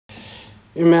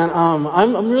Hey man,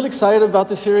 I'm really excited about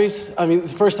this series. I mean,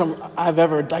 it's the first time I've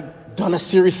ever done a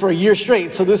series for a year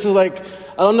straight. So this is I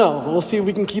don't know. We'll see if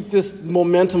we can keep this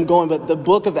momentum going. But the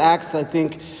book of Acts, I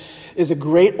think, is a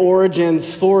great origin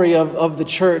story of the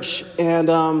church. And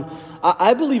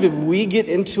I believe if we get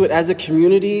into it as a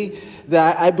community,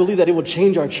 that I believe that it will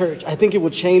change our church. I think it will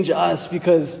change us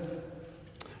because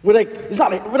we're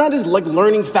not just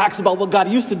learning facts about what God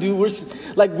used to do.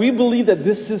 We believe that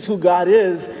this is who God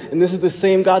is, and this is the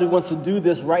same God who wants to do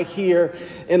this right here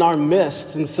in our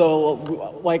midst. And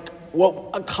so,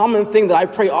 a common thing that I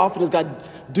pray often is, God,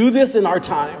 do this in our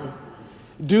time.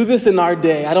 Do this in our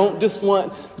day. I don't just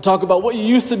want to talk about what you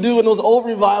used to do in those old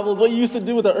revivals, what you used to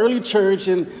do with the early church,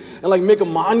 and make a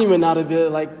monument out of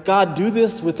it. God, do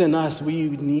this within us. We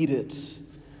need it.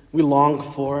 We long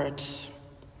for it.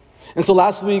 And so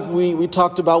last week we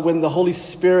talked about when the Holy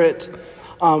Spirit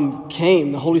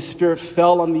came. The Holy Spirit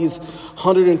fell on these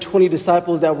 120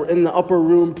 disciples that were in the upper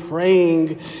room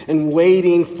praying and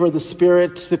waiting for the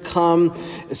Spirit to come.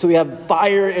 So they have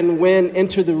fire and wind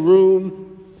enter the room.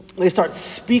 They start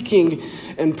speaking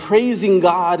and praising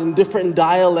God in different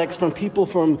dialects, from people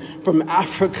from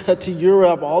Africa to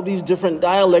Europe, all these different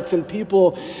dialects. And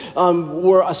people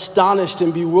were astonished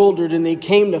and bewildered, and they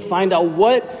came to find out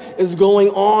what is going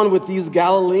on with these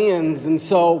Galileans. And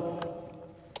so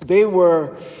they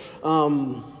were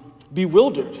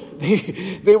bewildered.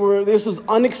 This was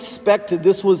unexpected.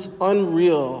 This was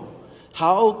unreal.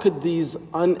 How could these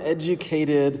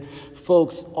uneducated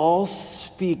folks all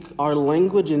speak our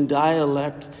language and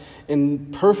dialect in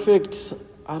perfect,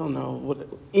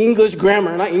 English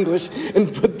grammar, not English,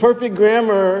 in perfect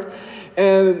grammar,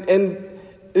 and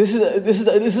this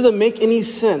doesn't make any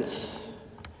sense.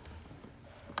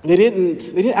 They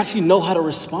didn't actually know how to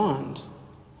respond.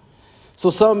 So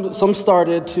some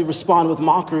started to respond with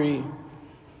mockery.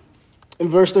 In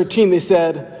verse 13, they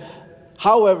said,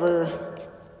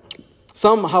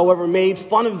 some, however, made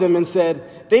fun of them and said,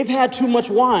 they've had too much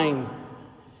wine.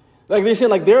 They're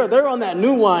saying, they're on that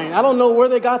new wine. I don't know where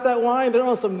they got that wine. They're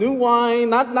on some new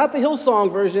wine, not the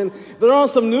Hillsong version. They're on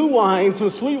some new wine, some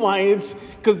sweet wine,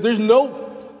 because there's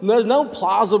no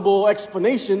plausible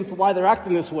explanation for why they're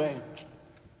acting this way.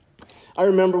 I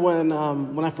remember when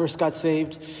I first got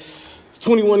saved,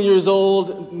 21 years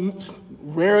old,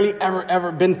 rarely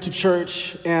ever been to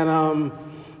church, and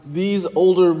these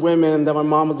older women that my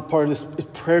mom was a part of this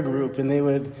prayer group, and they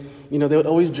would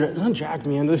always drag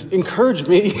me and just encourage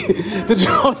me to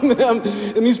join them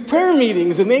in these prayer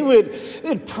meetings. And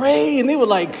they'd pray, and they would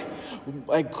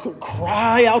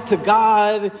cry out to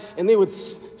God, and they would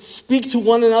speak to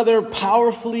one another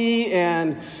powerfully.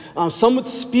 And some would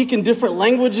speak in different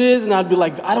languages, and I'd be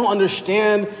like, I don't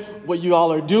understand what you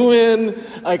all are doing.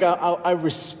 I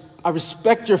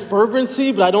respect your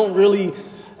fervency, but I don't really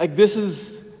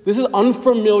this is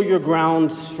unfamiliar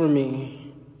grounds for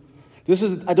me.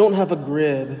 I don't have a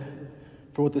grid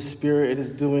for what the Spirit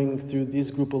is doing through these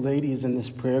group of ladies in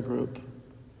this prayer group.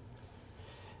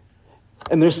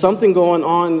 And there's something going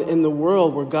on in the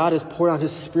world where God has poured out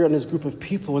His Spirit on this group of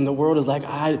people, and the world is like,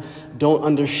 I don't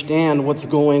understand what's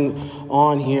going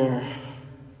on here.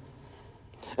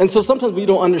 And so sometimes when you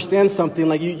don't understand something,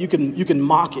 you can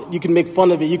mock it, you can make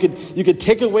fun of it, you could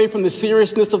take away from the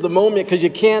seriousness of the moment because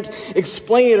you can't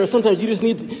explain it, or sometimes you just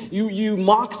you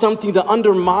mock something to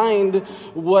undermine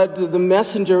what the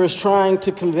messenger is trying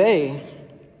to convey.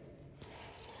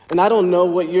 And I don't know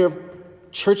what your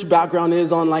church background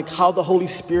is on how the Holy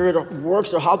Spirit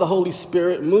works or how the Holy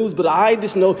Spirit moves, but I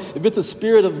just know if it's the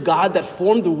Spirit of God that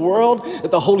formed the world, that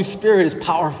the Holy Spirit is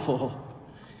powerful.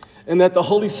 And that the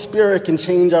Holy Spirit can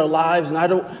change our lives. And I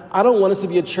don't want us to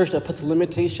be a church that puts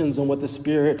limitations on what the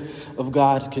Spirit of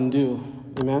God can do.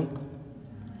 Amen?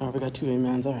 All right, we got 2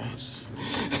 amens. All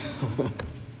right.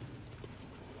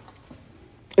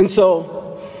 And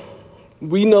so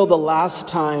we know the last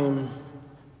time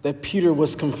that Peter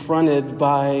was confronted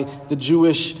by the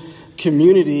Jewish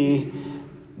community,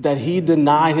 that he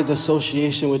denied his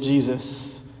association with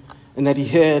Jesus, and that he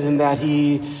hid, and that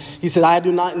he said, I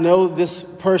do not know this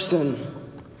person.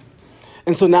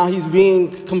 And so now he's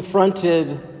being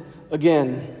confronted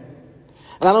again.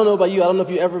 And I don't know about you. I don't know if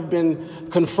you've ever been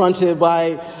confronted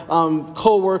by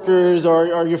coworkers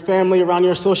or your family around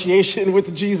your association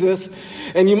with Jesus,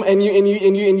 and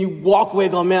you walk away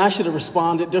going, man, I should have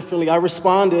responded differently. I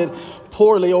responded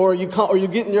poorly. Or you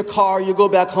get in your car, you go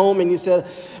back home, and you said,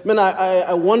 man,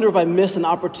 I wonder if I missed an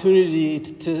opportunity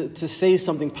to say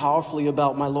something powerfully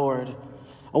about my Lord.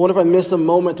 I wonder if I missed a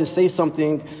moment to say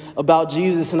something about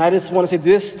Jesus. And I just want to say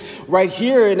this right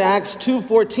here in Acts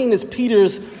 2:14 is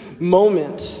Peter's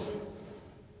moment.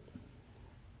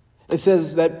 It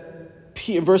says that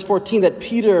verse 14, that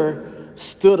Peter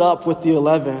stood up with the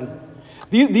 11.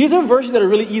 These are verses that are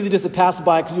really easy just to pass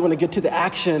by because you want to get to the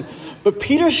action. But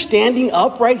Peter standing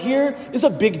up right here is a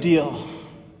big deal.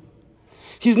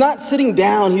 He's not sitting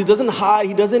down. He doesn't hide.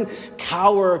 He doesn't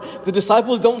cower. The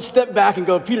disciples don't step back and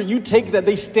go, Peter, you take that.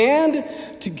 They stand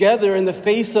together in the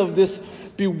face of this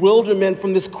bewilderment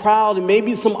from this crowd and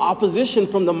maybe some opposition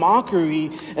from the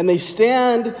mockery. And they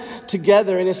stand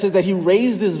together, and it says that he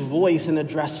raised his voice and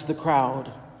addressed the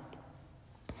crowd.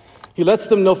 He lets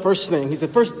them know first thing. He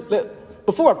said,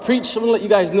 before I preach, I'm going to let you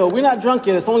guys know, we're not drunk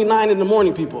yet. It's only 9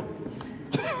 a.m, people.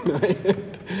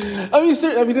 I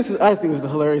think this is a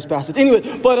hilarious passage. Anyway,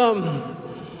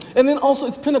 and then also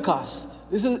it's Pentecost.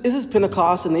 This is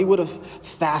Pentecost, and they would have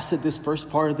fasted this first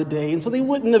part of the day. And so they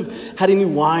wouldn't have had any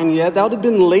wine yet. That would have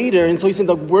been later. And so he said,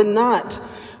 look, we're not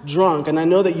drunk. And I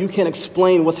know that you can't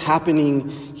explain what's happening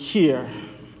here.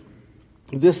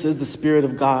 This is the Spirit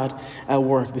of God at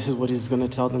work. This is what he's going to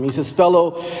tell them. He says,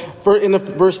 in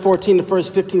verse 14 to verse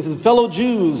 15, he says, fellow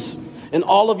Jews, and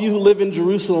all of you who live in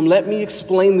Jerusalem, let me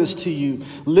explain this to you.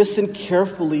 Listen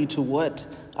carefully to what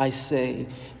I say.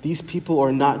 These people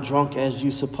are not drunk as you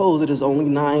suppose. It is only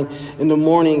 9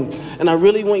 a.m. And I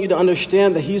really want you to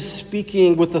understand that he's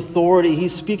speaking with authority.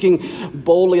 He's speaking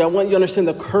boldly. I want you to understand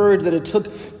the courage that it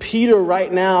took Peter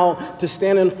right now to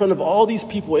stand in front of all these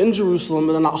people in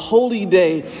Jerusalem on a holy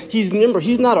day. Remember,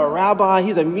 he's not a rabbi.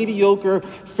 He's a mediocre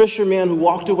fisherman who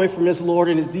walked away from his Lord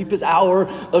in his deepest hour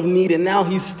of need. And now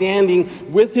he's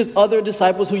standing with his other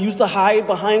disciples who used to hide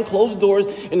behind closed doors,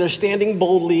 and they're standing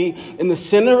boldly in the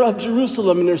center of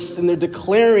Jerusalem, and they're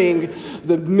declaring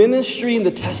the ministry and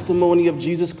the testimony of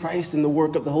Jesus Christ and the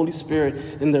work of the Holy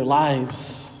Spirit in their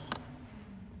lives.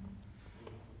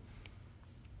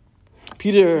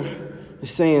 Peter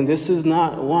is saying, this is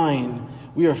not wine.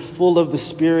 We are full of the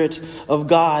Spirit of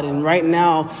God. And right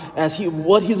now,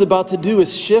 what he's about to do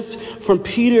is shift from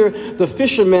Peter, the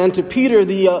fisherman, to Peter,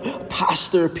 the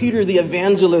pastor, Peter, the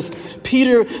evangelist,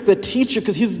 Peter, the teacher,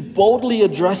 because he's boldly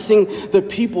addressing the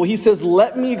people. He says,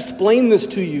 let me explain this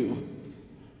to you.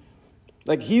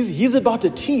 Like he's about to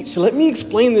teach. Let me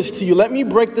explain this to you. Let me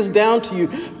break this down to you.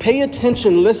 Pay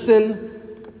attention.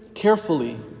 Listen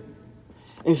carefully.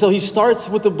 And so he starts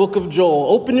with the book of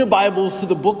Joel. Open your Bibles to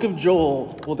the book of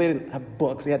Joel. Well, they didn't have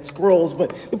books. They had scrolls,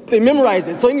 but they memorized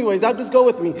it. So anyways, just go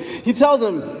with me. He tells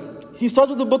them, he starts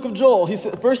with the book of Joel. He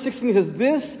said, verse 16, he says,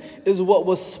 this is what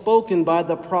was spoken by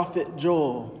the prophet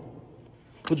Joel.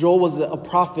 So Joel was a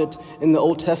prophet in the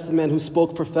Old Testament who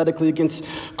spoke prophetically against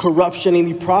corruption. And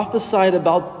he prophesied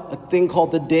about a thing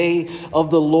called the day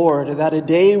of the Lord, that a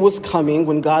day was coming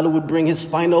when God would bring his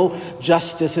final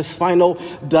justice, his final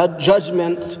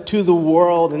judgment to the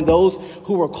world. And those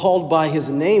who were called by his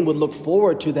name would look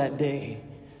forward to that day.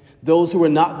 Those who were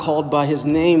not called by his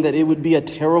name, that it would be a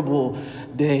terrible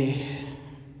day.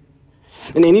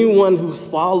 And anyone who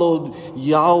followed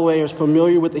Yahweh or is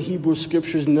familiar with the Hebrew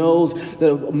scriptures knows that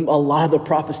a lot of the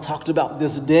prophets talked about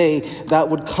this day that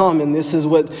would come. And this is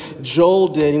what Joel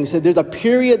did. And he said, there's a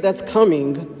period that's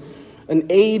coming, an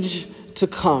age to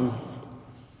come.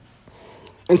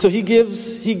 And so he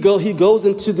goes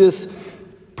into this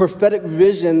prophetic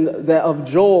vision of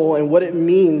Joel and what it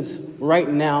means right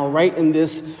now, right in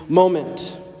this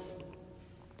moment.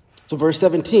 So verse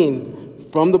 17,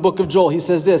 from the book of Joel, he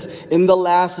says this, in the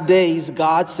last days,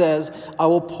 God says, I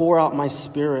will pour out my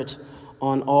Spirit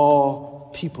on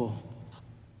all people.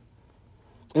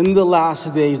 In the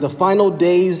last days, the final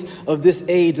days of this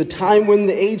age, the time when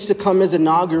the age to come is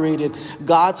inaugurated,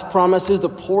 God's promises to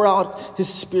pour out his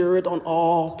Spirit on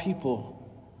all people.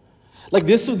 Like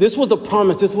this was a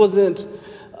promise. This wasn't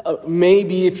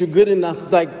maybe if you're good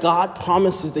enough. Like God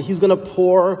promises that he's going to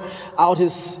pour out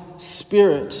his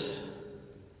Spirit.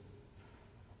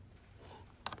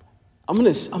 I'm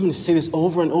going to say this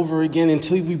over and over again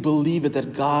until we believe it,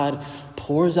 that God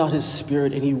pours out his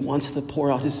Spirit, and he wants to pour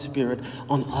out his Spirit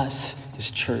on us, his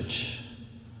church.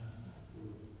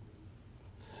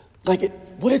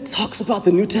 What it talks about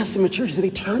the New Testament church is that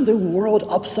they turned their world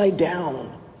upside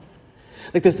down.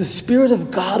 Like the Spirit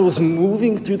of God was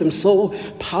moving through them so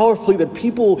powerfully that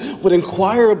people would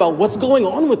inquire about what's going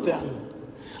on with them.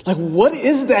 Like, what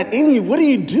is that in you? What are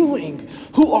you doing?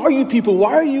 Who are you people?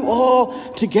 Why are you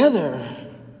all together?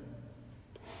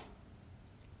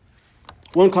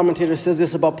 One commentator says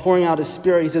this about pouring out his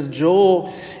Spirit. He says,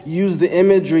 Joel used the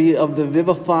imagery of the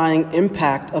vivifying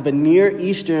impact of a Near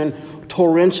Eastern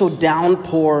torrential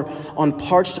downpour on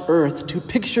parched earth to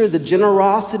picture the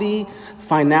generosity,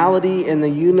 finality, and the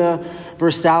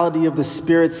universality of the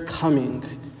Spirit's coming.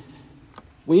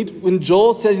 When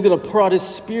Joel says he's going to pour out his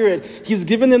Spirit, he's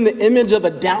given them the image of a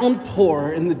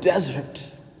downpour in the desert.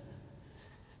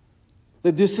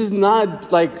 That this is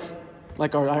not like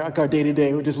our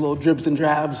day-to-day, with just little drips and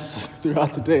drabs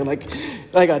throughout the day.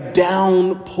 Like a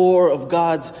downpour of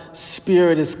God's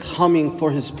Spirit is coming for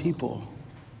his people.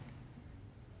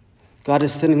 God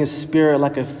is sending his Spirit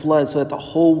like a flood so that the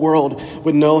whole world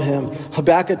would know him.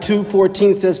 Habakkuk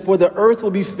 2:14 says, "For the earth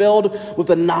will be filled with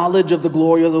the knowledge of the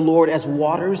glory of the Lord as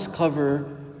waters cover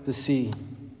the sea."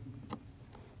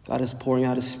 God is pouring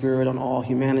out his Spirit on all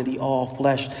humanity, all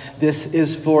flesh. This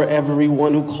is for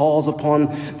everyone who calls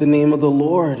upon the name of the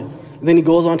Lord. And then he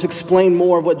goes on to explain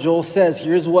more of what Joel says.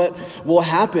 Here's what will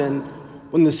happen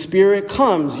when the Spirit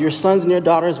comes. Your sons and your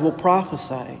daughters will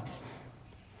prophesy,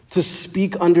 to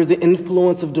speak under the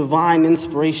influence of divine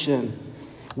inspiration,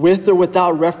 with or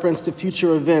without reference to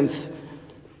future events.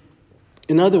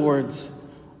 In other words,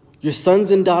 your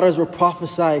sons and daughters will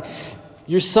prophesy.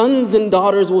 Your sons and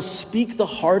daughters will speak the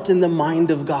heart and the mind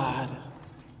of God.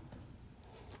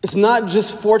 It's not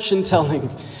just fortune telling.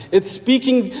 It's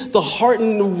speaking the heart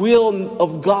and the will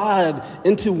of God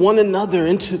into one another.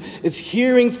 It's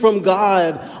hearing from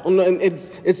God.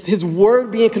 It's his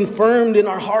word being confirmed in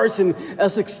our hearts and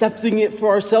us accepting it for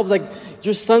ourselves. Like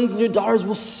your sons and your daughters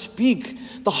will speak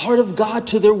the heart of God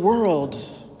to their world.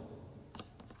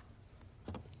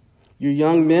 Your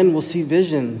young men will see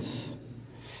visions.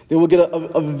 They will get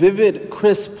a vivid,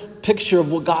 crisp picture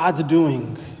of what God's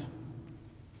doing.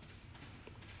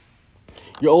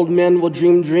 Your old men will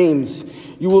dream dreams.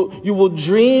 You will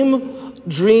dream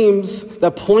dreams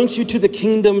that point you to the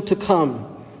kingdom to come,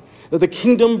 the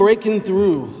kingdom breaking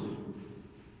through.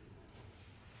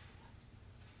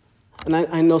 And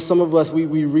I know some of us, we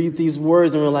read these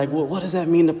words and we're like, well, what does that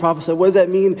mean to prophesy? What does that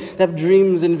mean to have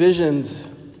dreams and visions?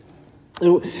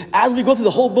 And as we go through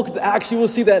the whole book of Acts, you will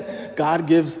see that God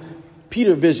gives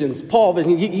Peter visions, Paul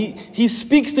visions. He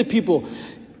speaks to people.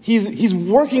 He's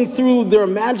working through their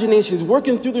imaginations,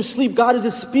 working through their sleep. God is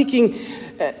just speaking.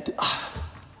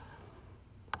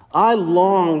 I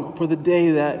long for the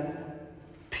day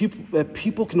that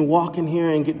people can walk in here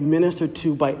and get ministered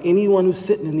to by anyone who's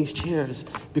sitting in these chairs,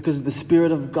 because the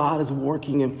Spirit of God is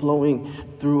working and flowing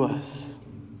through us.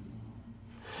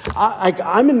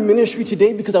 I'm in ministry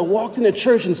today because I walked into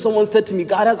church and someone said to me,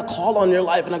 God has a call on your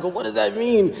life. And I go, what does that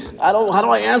mean? How do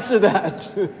I answer that?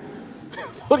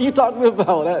 What are you talking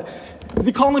about? Is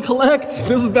he call and collect?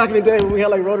 This is back in the day when we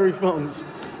had like rotary phones.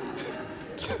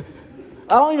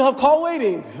 I don't even have call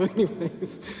waiting.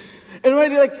 Anyways.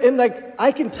 And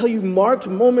I can tell you marked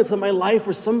moments of my life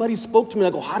where somebody spoke to me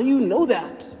and I go, how do you know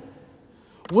that?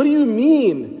 What do you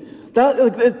mean? That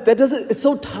doesn't, it's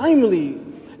so timely.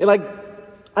 And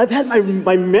I've had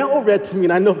my mail read to me,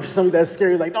 and I know for somebody that's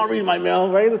scary, like, don't read my mail,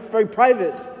 right? It's very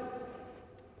private.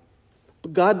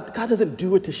 But God doesn't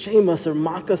do it to shame us or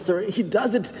mock us, he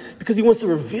does it because he wants to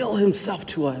reveal himself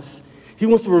to us. He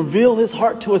wants to reveal his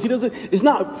heart to us. He doesn't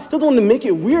want to make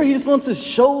it weird. He just wants to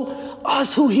show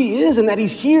us who he is and that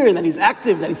he's here and that he's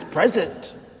active, that he's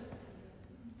present.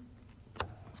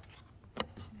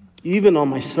 Even on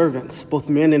my servants, both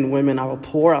men and women, I will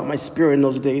pour out my Spirit in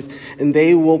those days, and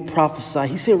they will prophesy.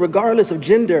 He's saying regardless of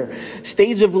gender,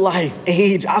 stage of life,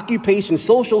 age, occupation,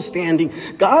 social standing,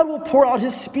 God will pour out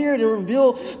his Spirit and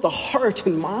reveal the heart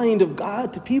and mind of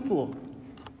God to people.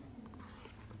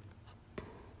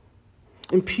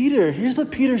 And here's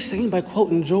what Peter's saying by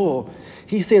quoting Joel.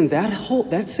 He's saying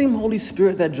that same Holy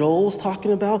Spirit that Joel's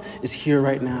talking about is here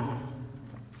right now.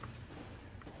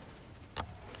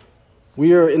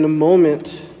 We are in a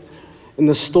moment in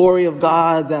the story of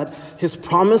God that his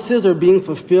promises are being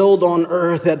fulfilled on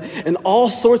earth, and all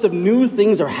sorts of new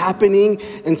things are happening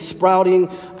and sprouting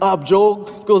up.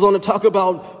 Joel goes on to talk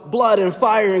about blood and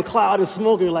fire and cloud and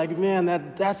smoke. And you're like, man,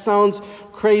 that sounds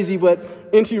crazy. But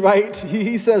N.T. Wright,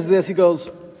 he says this. He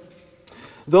goes,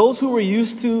 those who were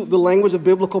used to the language of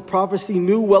biblical prophecy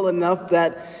knew well enough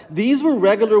that these were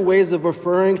regular ways of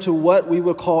referring to what we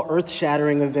would call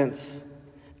earth-shattering events.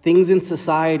 Things in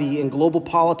society and global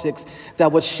politics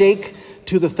that would shake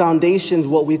to the foundations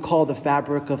what we call the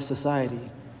fabric of society.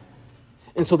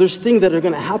 And so there's things that are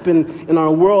going to happen in our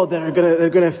world that are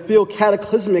going to feel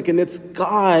cataclysmic, and it's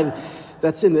God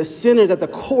that's in the center, at the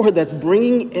core, that's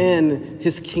bringing in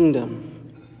his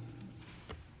kingdom.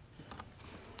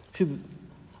 See,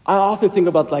 I often think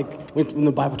about when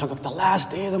the Bible talks about the last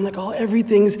days, I'm like, oh,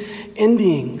 everything's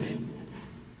ending.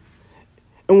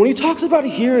 And when he talks about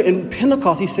it here in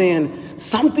Pentecost, he's saying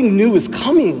something new is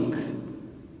coming.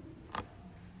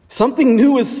 Something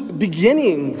new is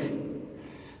beginning.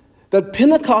 That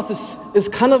Pentecost is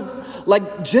kind of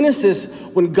like Genesis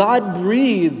when God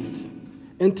breathed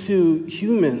into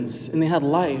humans, and they had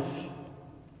life.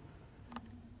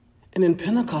 And in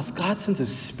Pentecost, God sends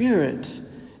his Spirit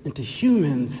into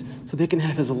humans so they can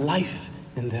have his life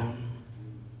in them.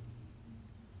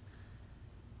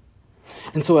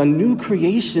 And so a new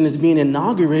creation is being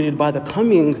inaugurated by the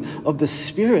coming of the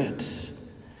Spirit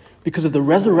because of the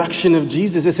resurrection of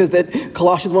Jesus. It says that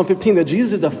Colossians 1:15, that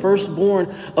Jesus is the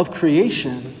firstborn of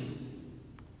creation.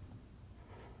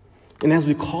 And as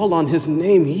we call on his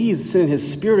name, he's sending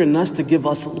his Spirit in us to give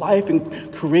us life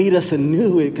and create us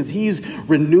anew, because he's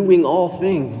renewing all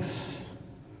things.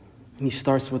 And he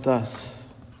starts with us.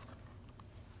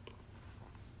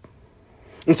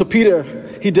 And so Peter,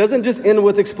 he doesn't just end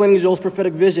with explaining Joel's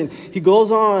prophetic vision. He goes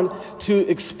on to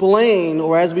explain,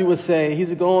 or as we would say,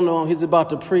 he's about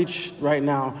to preach right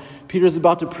now. Peter's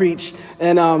about to preach.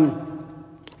 And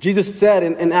Jesus said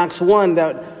in Acts 1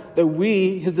 that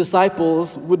we, his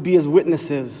disciples, would be his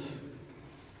witnesses.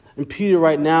 And Peter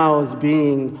right now is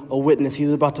being a witness.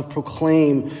 He's about to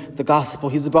proclaim the gospel.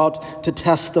 He's about to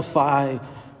testify.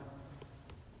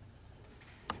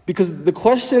 Because the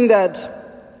question that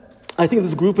I think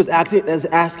this group is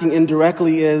asking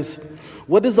indirectly is,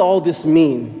 what does all this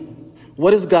mean?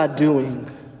 What is God doing?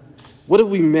 What have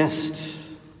we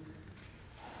missed?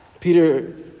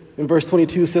 Peter, in verse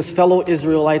 22, says, fellow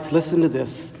Israelites, listen to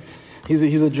this.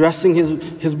 He's addressing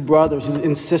his brothers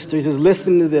and sisters. He says,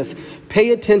 listen to this.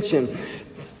 Pay attention.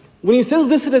 When he says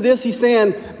listen to this, he's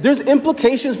saying there's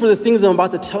implications for the things I'm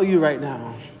about to tell you right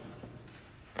now.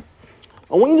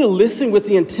 I want you to listen with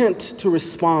the intent to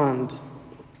respond.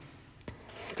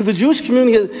 Because the Jewish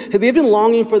community, they've been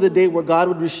longing for the day where God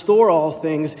would restore all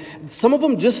things. Some of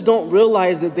them just don't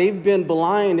realize that they've been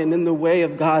blind and in the way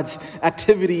of God's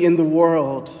activity in the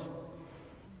world.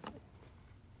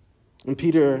 And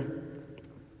Peter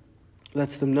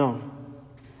lets them know.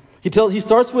 He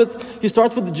starts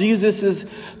with Jesus'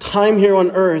 time here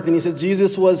on earth, and he says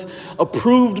Jesus was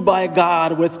approved by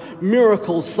God with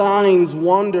miracles, signs,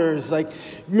 wonders. Like,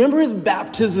 remember his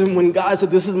baptism when God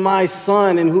said, "This is my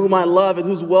son in whom I love and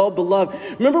who's well beloved."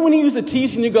 Remember when he used to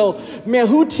teach and you go, "Man,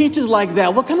 who teaches like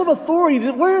that? What kind of authority?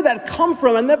 Where did that come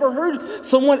from? I never heard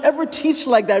someone ever teach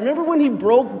like that." Remember when he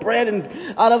broke bread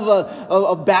out of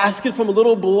a basket from a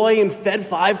little boy and fed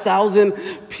 5,000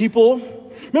 people?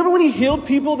 Remember when he healed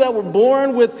people that were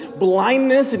born with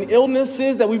blindness and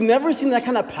illnesses that we've never seen that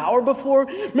kind of power before?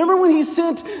 Remember when he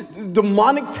sent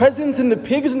demonic presence in the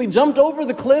pigs and they jumped over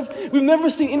the cliff? We've never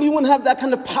seen anyone have that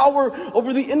kind of power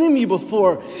over the enemy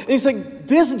before. And he's like,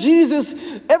 this Jesus,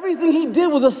 everything he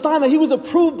did was a sign that he was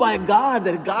approved by God,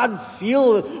 that God's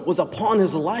seal was upon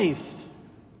his life.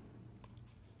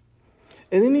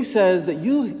 And then he says that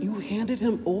you handed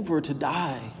him over to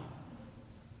die.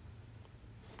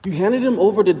 You handed him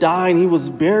over to die, and he was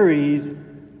buried,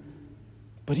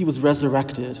 but he was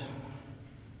resurrected.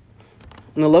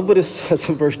 And I love what it says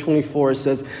in verse 24. It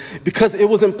says, because it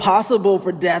was impossible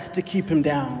for death to keep him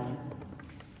down.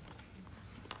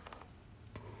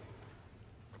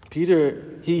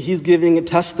 Peter, he's giving a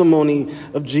testimony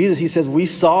of Jesus. He says, we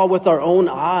saw with our own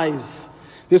eyes.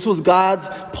 This was God's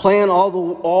plan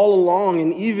all along.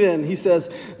 And even, he says,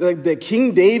 that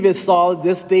King David saw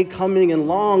this day coming and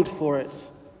longed for it.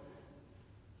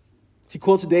 He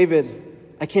quotes David.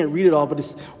 I can't read it all, but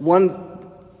it's one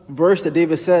verse that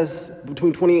David says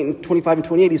between 25 and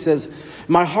 28. He says,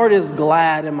 my heart is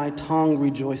glad and my tongue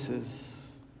rejoices.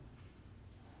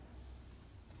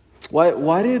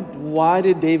 Why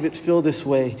did David feel this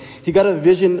way? He got a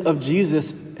vision of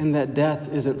Jesus and that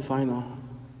death isn't final.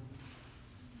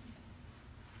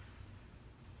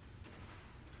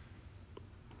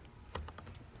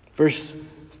 Verse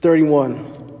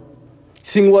 31.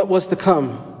 Seeing what was to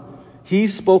come, he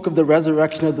spoke of the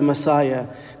resurrection of the Messiah,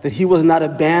 that he was not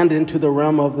abandoned to the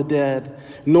realm of the dead,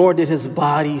 nor did his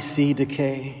body see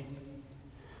decay.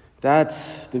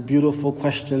 That's the beautiful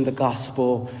question the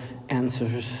gospel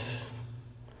answers.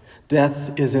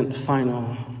 Death isn't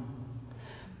final.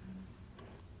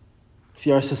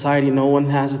 See, our society, no one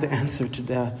has the answer to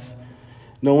death.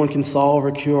 No one can solve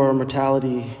or cure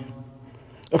mortality.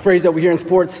 A phrase that we hear in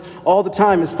sports all the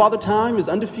time is Father Time is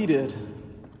undefeated.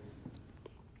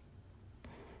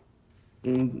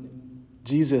 And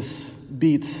Jesus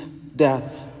beats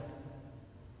death.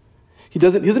 He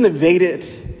doesn't evade it.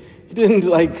 He didn't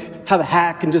have a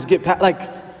hack and just get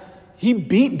past. He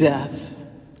beat death.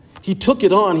 He took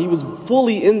it on. He was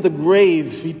fully in the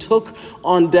grave. He took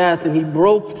on death and he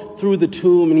broke through the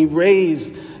tomb and he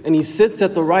raised and he sits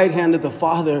at the right hand of the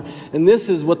Father. And this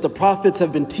is what the prophets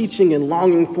have been teaching and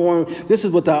longing for. This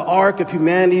is what the arc of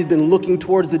humanity has been looking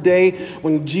towards, the day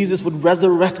when Jesus would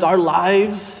resurrect our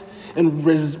lives and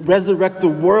resurrect the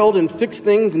world and fix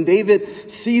things. And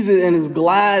David sees it and is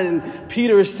glad. And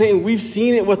Peter is saying, we've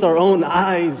seen it with our own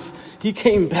eyes. He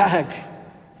came back.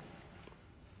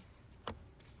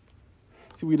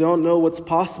 See, we don't know what's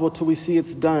possible till we see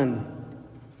it's done.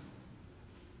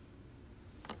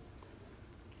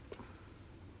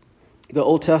 The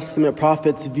Old Testament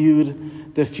prophets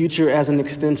viewed the future as an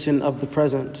extension of the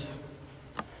present.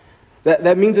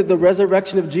 That means that the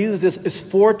resurrection of Jesus is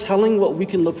foretelling what we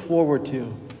can look forward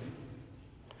to.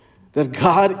 That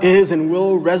God is and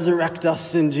will resurrect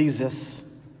us in Jesus.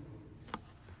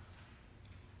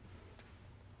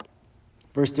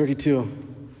 Verse 32.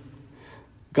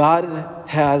 God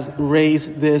has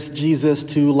raised this Jesus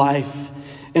to life,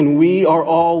 and we are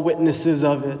all witnesses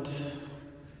of it.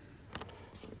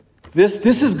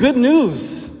 This is good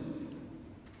news.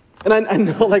 And I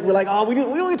know, we're like, we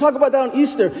only talk about that on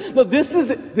Easter. No, this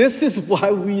is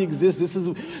why we exist. This is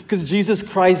because Jesus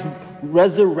Christ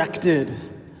resurrected.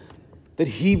 That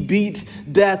he beat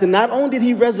death. And not only did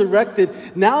he resurrect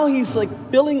it, now he's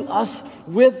filling us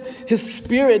with his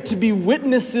Spirit to be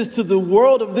witnesses to the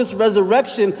world of this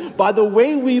resurrection by the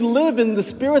way we live in the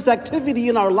Spirit's activity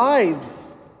in our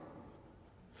lives.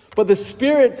 But the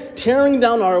Spirit tearing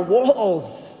down our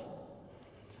walls.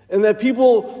 And that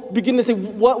people begin to say,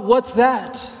 what's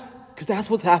that? Because that's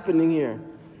what's happening here.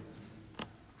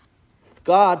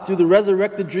 God, through the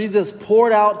resurrected Jesus,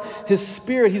 poured out his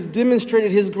Spirit. He's demonstrated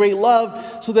his great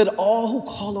love so that all who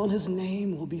call on his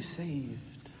name will be saved.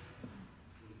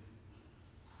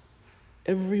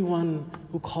 Everyone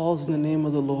who calls in the name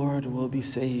of the Lord will be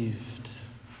saved.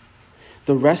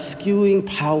 The rescuing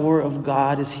power of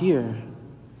God is here.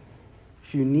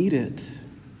 If you need it,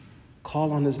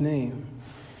 call on his name.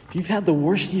 If you've had the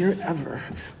worst year ever,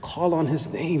 call on his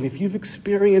name. If you've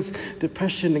experienced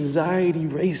depression, anxiety,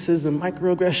 racism,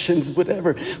 microaggressions,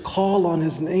 whatever, call on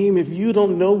his name. If you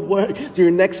don't know what your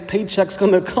next paycheck's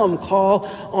going to come, call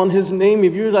on his name.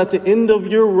 If you're at the end of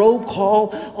your rope,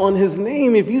 call on his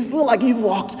name. If you feel like you've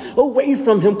walked away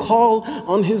from him, call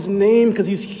on his name because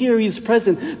he's here, he's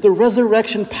present. The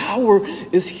resurrection power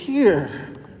is here.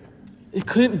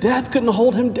 Death couldn't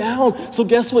hold him down. So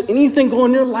guess what? Anything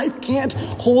going in your life can't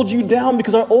hold you down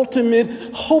because our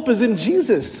ultimate hope is in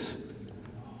Jesus.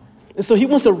 And so he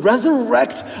wants to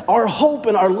resurrect our hope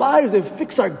in our lives and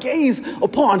fix our gaze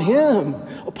upon him,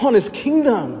 upon his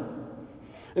kingdom.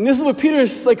 And this is what Peter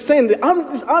is saying, that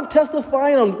I'm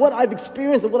testifying on what I've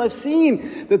experienced and what I've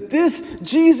seen, that this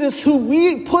Jesus who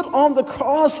we put on the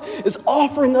cross is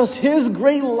offering us his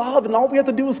great love, and all we have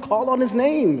to do is call on his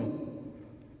name.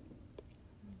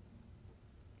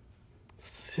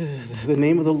 The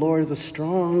name of the Lord is a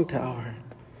strong tower.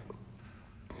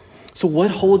 So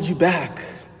what holds you back?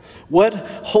 What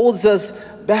holds us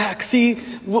back? See,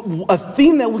 a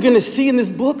theme that we're going to see in this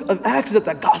book of Acts is that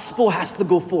the gospel has to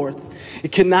go forth.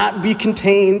 It cannot be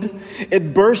contained.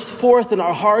 It bursts forth in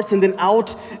our hearts and then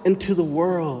out into the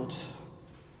world.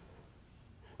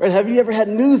 Right? Have you ever had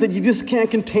news that you just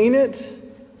can't contain it?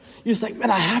 You're just like,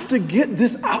 man, I have to get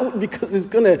this out because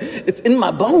it's in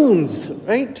my bones,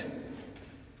 right?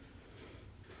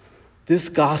 This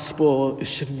gospel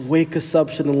should wake us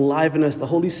up, should enliven us. The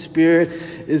Holy Spirit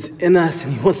is in us,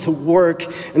 and he wants to work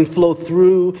and flow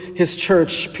through his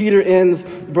church. Peter ends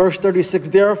verse 36,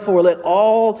 therefore let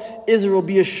all Israel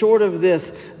be assured of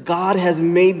this. God has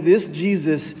made this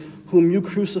Jesus, whom you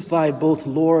crucified, both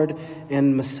Lord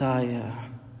and Messiah.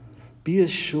 Be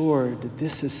assured that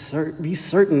this is be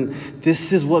certain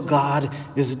this is what God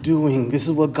is doing. This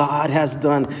is what God has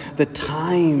done. The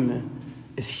time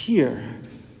is here.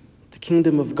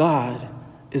 Kingdom of God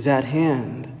is at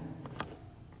hand.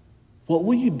 What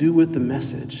will you do with the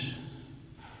message?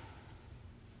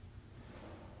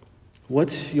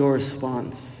 What's your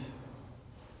response?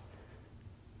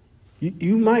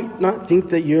 You might not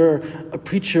think that you're a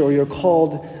preacher or you're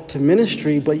called to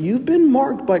ministry, but you've been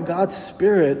marked by God's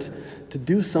Spirit to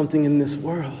do something in this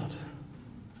world.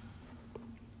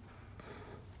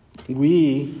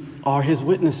 We are his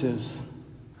witnesses.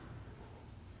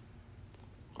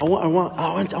 I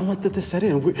want that to set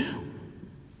in.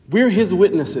 We're his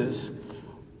witnesses.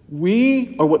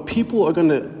 We are what people are going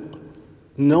to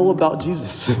know about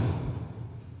Jesus.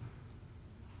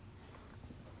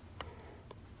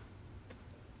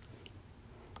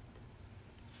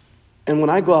 And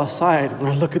when I go outside,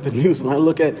 when I look at the news, when I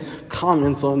look at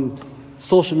comments on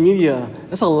social media,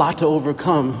 that's a lot to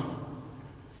overcome.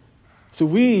 So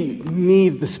we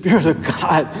need the Spirit of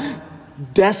God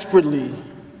desperately.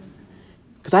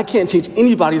 Because I can't change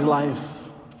anybody's life.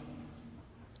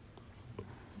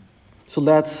 So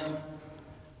let's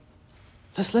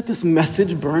let this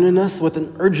message burn in us with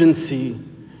an urgency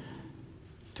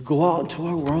to go out into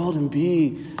our world and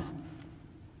be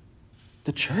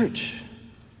the church.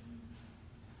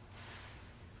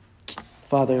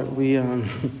 Father, we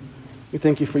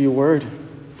thank you for your word.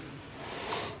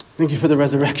 Thank you for the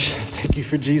resurrection. Thank you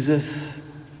for Jesus.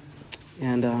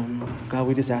 And God,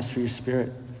 we just ask for your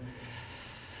Spirit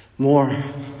more.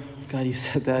 God, you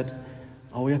said that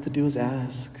all we have to do is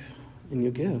ask and you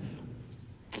give.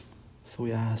 So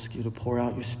we ask you to pour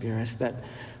out your Spirit, that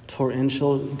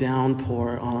torrential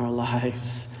downpour on our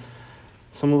lives.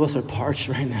 Some of us are parched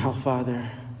right now, Father.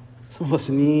 Some of us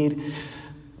need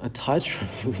a touch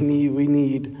from you. We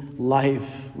need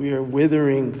life. We are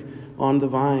withering on the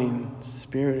vine.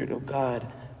 Spirit of God,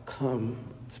 come.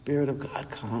 Spirit of God,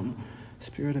 come.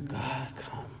 Spirit of God,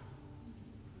 come.